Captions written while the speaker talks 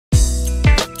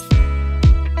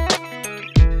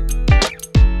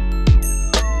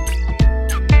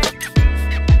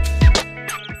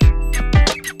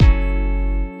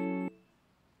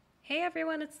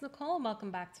everyone, it's Nicole and welcome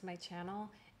back to my channel.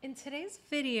 In today's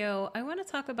video, I want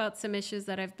to talk about some issues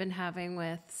that I've been having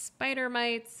with spider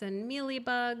mites and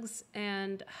mealybugs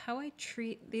and how I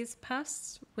treat these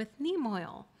pests with neem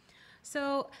oil.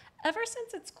 So ever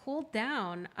since it's cooled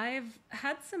down, I've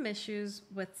had some issues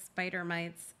with spider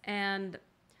mites, and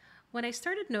when I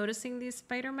started noticing these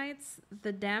spider mites,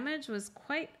 the damage was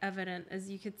quite evident, as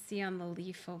you could see on the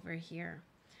leaf over here.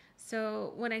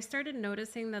 So when I started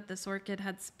noticing that this orchid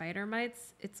had spider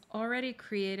mites, it's already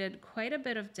created quite a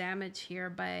bit of damage here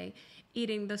by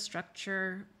eating the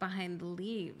structure behind the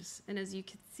leaves. And as you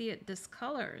can see, it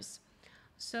discolors.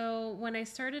 So when I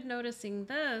started noticing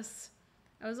this,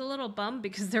 I was a little bummed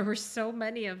because there were so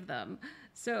many of them.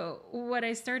 So what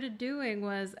I started doing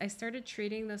was I started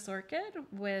treating this orchid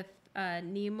with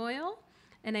neem oil,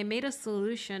 and I made a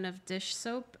solution of dish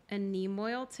soap and neem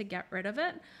oil to get rid of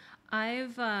it.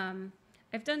 I've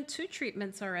done 2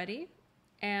 treatments already,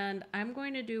 and I'm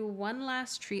going to do one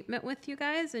last treatment with you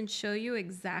guys and show you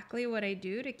exactly what I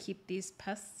do to keep these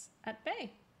pests at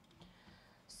bay.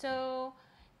 So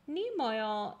neem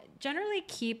oil generally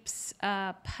keeps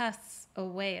pests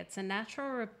away. It's a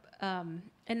natural,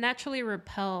 it naturally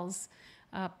repels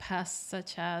pests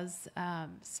such as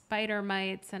spider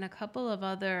mites and a couple of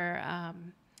other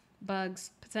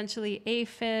bugs, potentially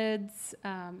aphids.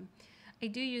 I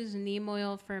do use neem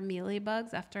oil for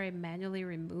mealybugs after I manually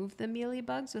remove the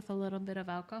mealybugs with a little bit of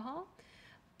alcohol.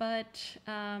 But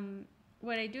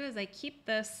what I do is I keep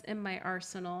this in my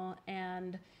arsenal,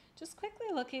 and just quickly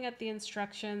looking at the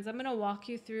instructions, I'm going to walk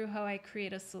you through how I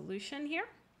create a solution here.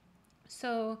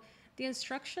 So the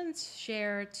instructions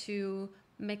share to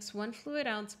mix 1 fluid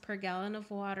ounce per gallon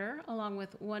of water along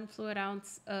with 1 fluid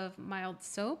ounce of mild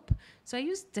soap. So I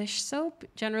use dish soap.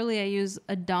 Generally, I use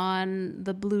a Dawn,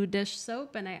 the blue dish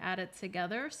soap, and I add it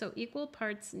together. So equal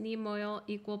parts neem oil,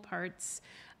 equal parts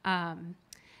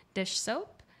dish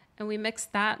soap. And we mix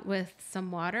that with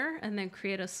some water and then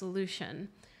create a solution.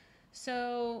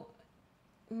 So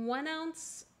 1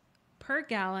 ounce per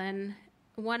gallon,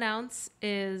 1 ounce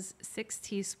is 6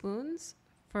 teaspoons.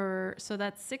 So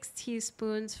that's 6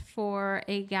 teaspoons for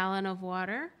a gallon of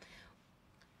water.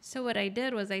 So what I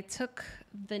did was I took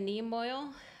the neem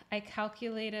oil, I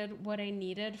calculated what I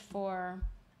needed for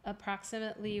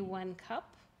approximately 1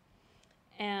 cup,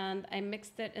 and I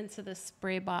mixed it into the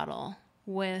spray bottle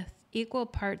with equal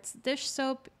parts dish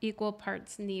soap, equal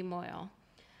parts neem oil.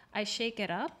 I shake it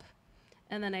up,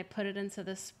 and then I put it into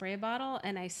the spray bottle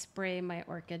and I spray my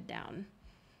orchid down.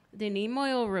 The neem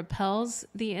oil repels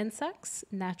the insects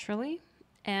naturally,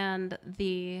 and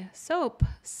the soap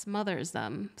smothers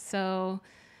them. So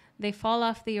they fall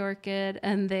off the orchid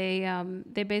and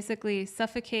they basically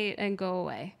suffocate and go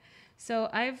away. So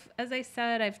as I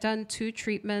said, I've done 2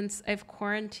 treatments. I've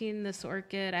quarantined this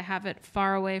orchid. I have it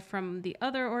far away from the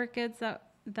other orchids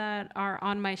that are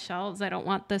on my shelves. I don't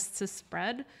want this to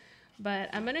spread, but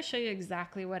I'm going to show you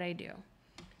exactly what I do.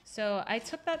 So I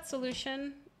took that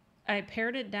solution, I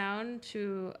pared it down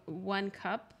to 1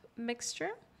 cup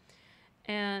mixture,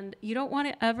 and you don't want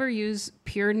to ever use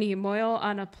pure neem oil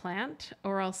on a plant,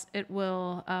 or else it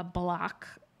will block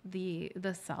the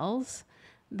cells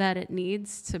that it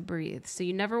needs to breathe. So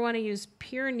you never want to use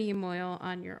pure neem oil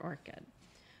on your orchid.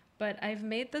 But I've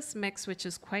made this mix, which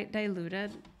is quite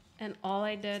diluted, and all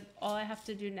I have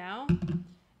to do now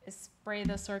is spray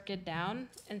this orchid down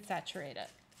and saturate it.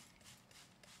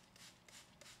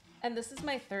 And this is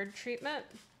my 3rd treatment.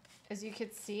 As you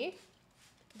can see,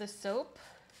 the soap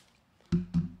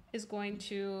is going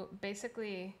to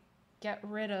basically get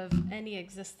rid of any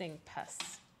existing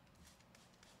pests.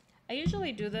 I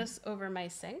usually do this over my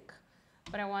sink,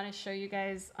 but I want to show you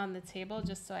guys on the table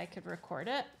just so I could record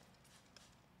it.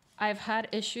 I've had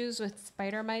issues with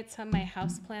spider mites on my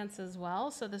houseplants as well,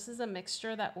 so this is a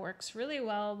mixture that works really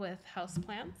well with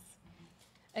houseplants.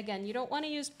 Again, you don't want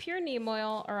to use pure neem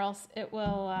oil, or else it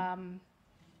will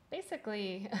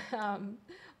basically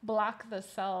block the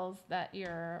cells that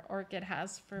your orchid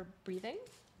has for breathing.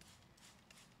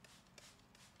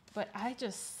 But I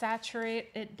just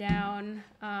saturate it down.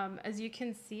 As you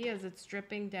can see, as it's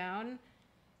dripping down,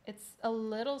 it's a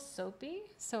little soapy.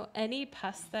 So any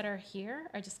pests that are here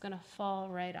are just going to fall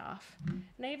right off.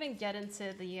 And I even get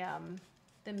into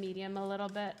the medium a little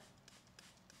bit.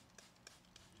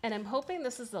 And I'm hoping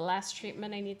this is the last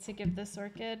treatment I need to give this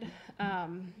orchid.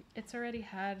 It's already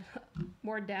had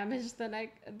more damage than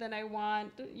I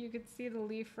want. You could see the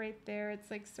leaf right there. It's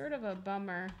like sort of a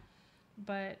bummer.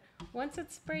 But once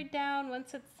it's sprayed down,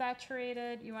 once it's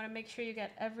saturated, you want to make sure you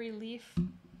get every leaf.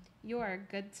 You are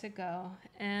good to go.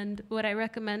 And what I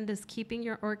recommend is keeping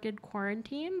your orchid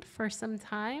quarantined for some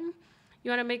time. You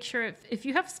want to make sure if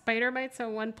you have spider mites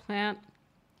on one plant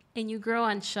and you grow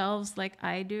on shelves like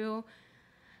I do,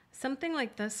 something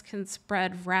like this can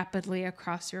spread rapidly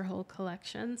across your whole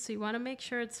collection. So you want to make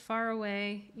sure it's far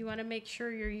away. You want to make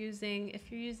sure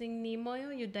if you're using neem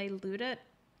oil, you dilute it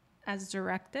as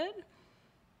directed.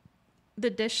 The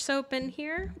dish soap in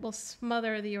here will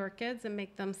smother the orchids and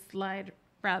make them smother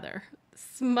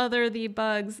the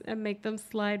bugs and make them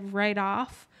slide right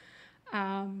off.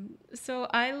 So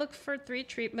I look for 3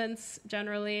 treatments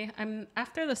generally.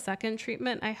 After the second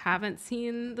treatment, I haven't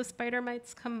seen the spider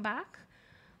mites come back,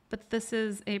 but this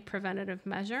is a preventative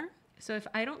measure. So if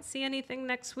I don't see anything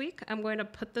next week, I'm going to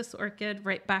put this orchid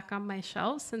right back on my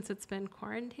shelves since it's been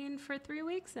quarantined for 3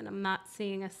 weeks and I'm not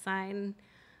seeing a sign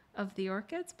of the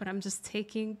orchids, but I'm just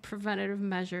taking preventative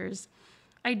measures.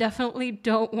 I definitely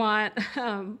don't want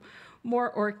more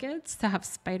orchids to have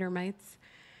spider mites.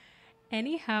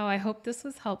 Anyhow, I hope this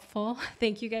was helpful.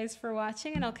 Thank you guys for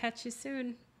watching, and I'll catch you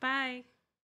soon. Bye.